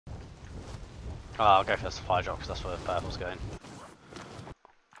Oh, I'll go for the supply drop because that's where the purple's going.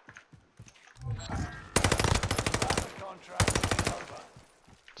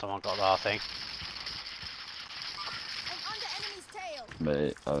 Someone got the thing.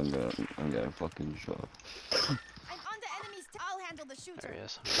 Mate, I'm getting fucking shot. I'm on the enemy's I'll handle the shooter. There he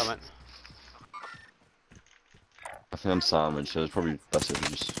is. I'm coming. I think I'm sandwiched, so it's probably better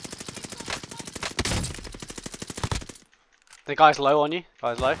to just... The guy's low on you.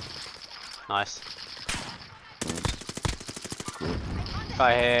 Guy's low. Nice. Cool.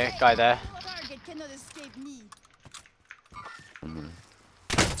 Guy here. Guy there. Target cannot escape me.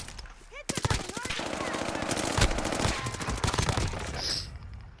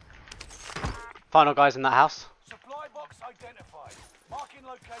 Final guy's in that house. Supply box identified. Marking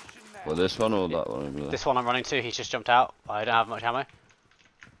location now. Well, this one or that one over there? This one I'm running to. He's just jumped out. I don't have much ammo.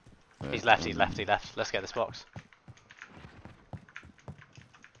 Yeah, He's left. He's left. He left. Let's get this box.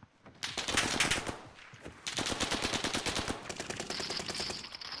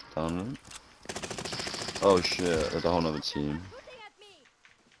 Down him. Oh shit, there's a whole other team.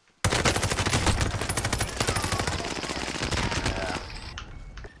 Yeah.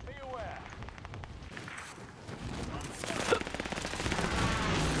 Be aware.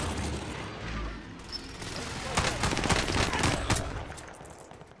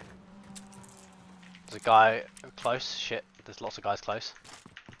 There's a guy close. Shit. There's lots of guys close.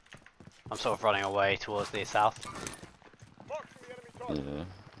 I'm sort of running away towards the south. Yeah,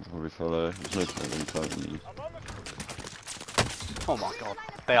 probably follow. There's no point in fighting you. Oh my god.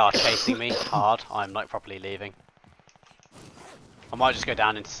 They are chasing me hard. I'm like properly leaving. I might just go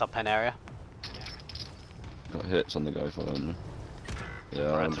down into sub-pen area. Got hits on the guy following me.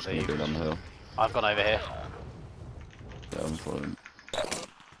 Yeah, I'm just gonna go down the hill. I've gone over here. Yeah, I'm following.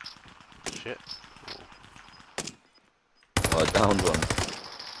 Shit. Oh, I downed one.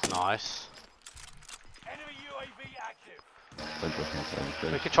 Nice. Enemy UAV active. Don't push myself, We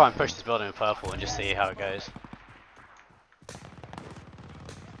okay. could try and push this building in purple and just see how it goes.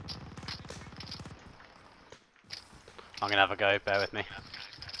 I'm gonna have a go, bear with me.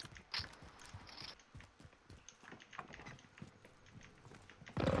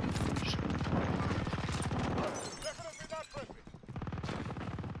 I'm just gonna... Definitely not friendly.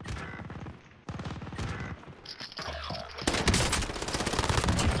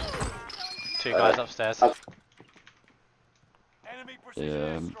 Two guys upstairs. Enemy precision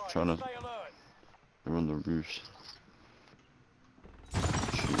Yeah, I'm airstrike. trying to... Stay alert. They're on the roofs.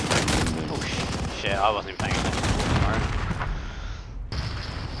 Oh shit, I wasn't even paying attention. Sorry.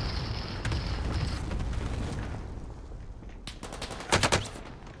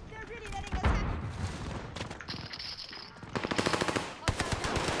 They're really letting us have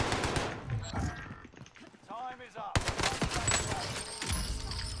Time is up.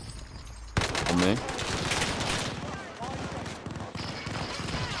 On me?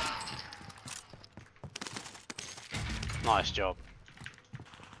 Nice job.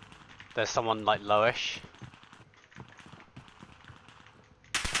 There's someone like lowish.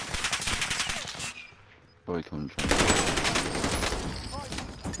 Boy, come on.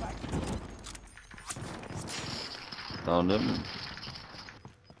 Downed him.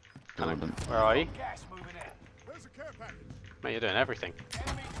 Coming. Killed him. Where are you? Gas moving in. There's a care package. Mate, you're doing everything.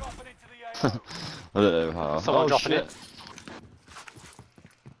 Enemy dropping into the AO. I don't know how. Someone Oh, dropping shit. it.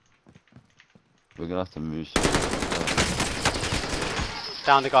 We're gonna have to move.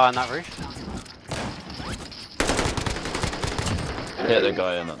 Down the guy on that roof. Hit the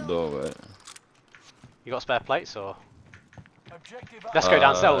guy in that doorway. You got spare plates or? Objective Let's go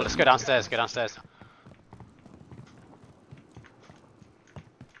downstairs. Uh, Let's go downstairs. Go downstairs.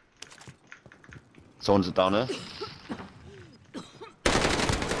 Someone's down here.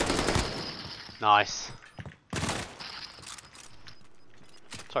 Nice.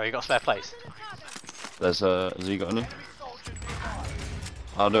 Sorry, you got spare plates? There's has he got any?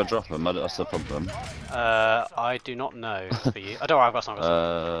 How do I drop him? That's the problem. I do not know for you. Oh, don't worry, I've got some.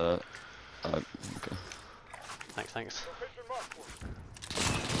 Okay. Thanks.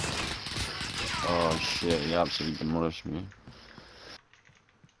 Oh shit, he absolutely demolished me.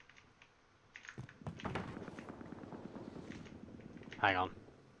 Hang on.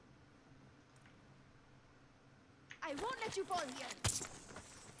 I won't let you fall here.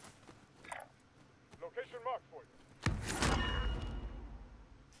 Location marked for you.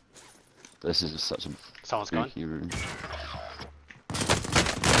 This is such a Someone's gone. spooky room.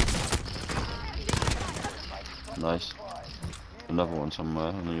 Nice. Another one somewhere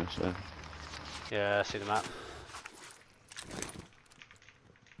on your side. Yeah, I see the map.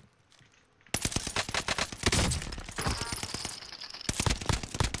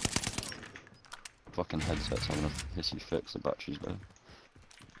 fucking headset's having a hissy fix, the battery's low.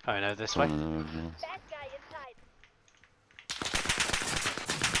 Oh no, this way. Bad guy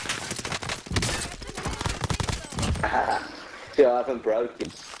inside. Still haven't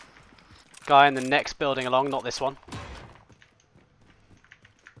broken. Guy in the next building along, not this one.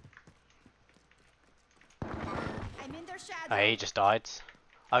 I'm in their shadow. Oh, he just died.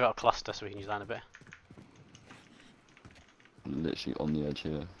 I got a cluster so we can use that in a bit. Literally on the edge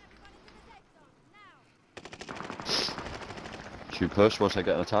here. Should we push whilst I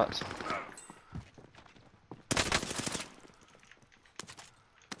get attacked?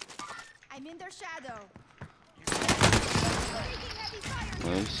 I'm in their shadow.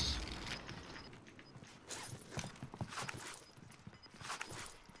 Nice.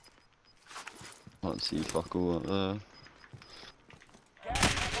 Can't see fuck all up there.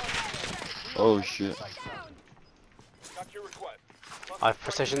 Oh shit. Got your request. I've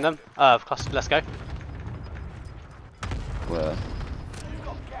precisioned them. Cluster, let's go. Where? We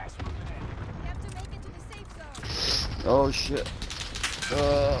have to make it to the safe zone. Oh shit.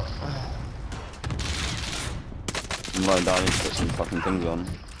 I'm lying down, I need to put some fucking things on.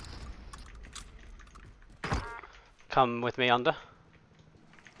 Come with me under.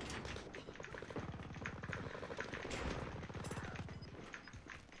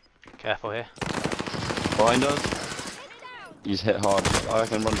 Careful here. Behind us. He's hit hard. I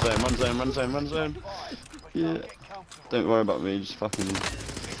reckon run zone, run zone, run zone, run zone. Yeah. Don't worry about me, just fucking...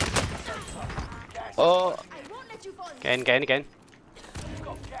 Oh! I won't let you fall. Again.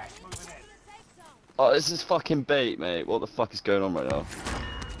 Oh, this is fucking bait, mate. What the fuck is going on right now?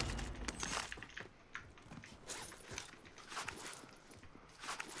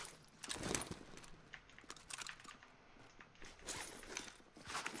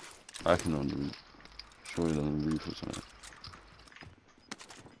 I reckon on the roof. Surely on the roof or something.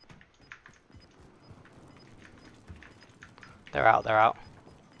 They're out.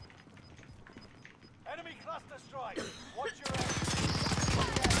 Enemy cluster strike. Watch your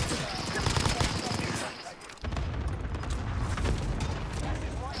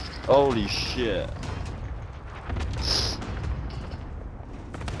Holy shit.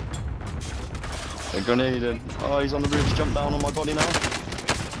 They're grenading. Oh, he's on the roof. He's jumped down on my body now.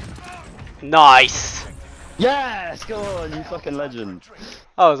 Nice! Yes! Go on, you fucking legend.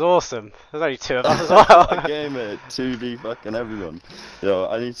 That was awesome. There's only two of us as well. Game it. 2v fucking everyone. Yo,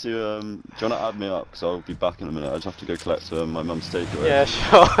 I need to, do you wanna add me up? Because I'll be back in a minute. I just have to go collect my mum's takeaway. Yeah,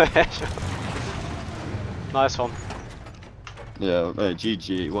 sure. Yeah, sure. Nice one. Yeah, mate,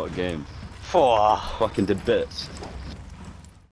 GG. What a game. Four. Fucking did bits.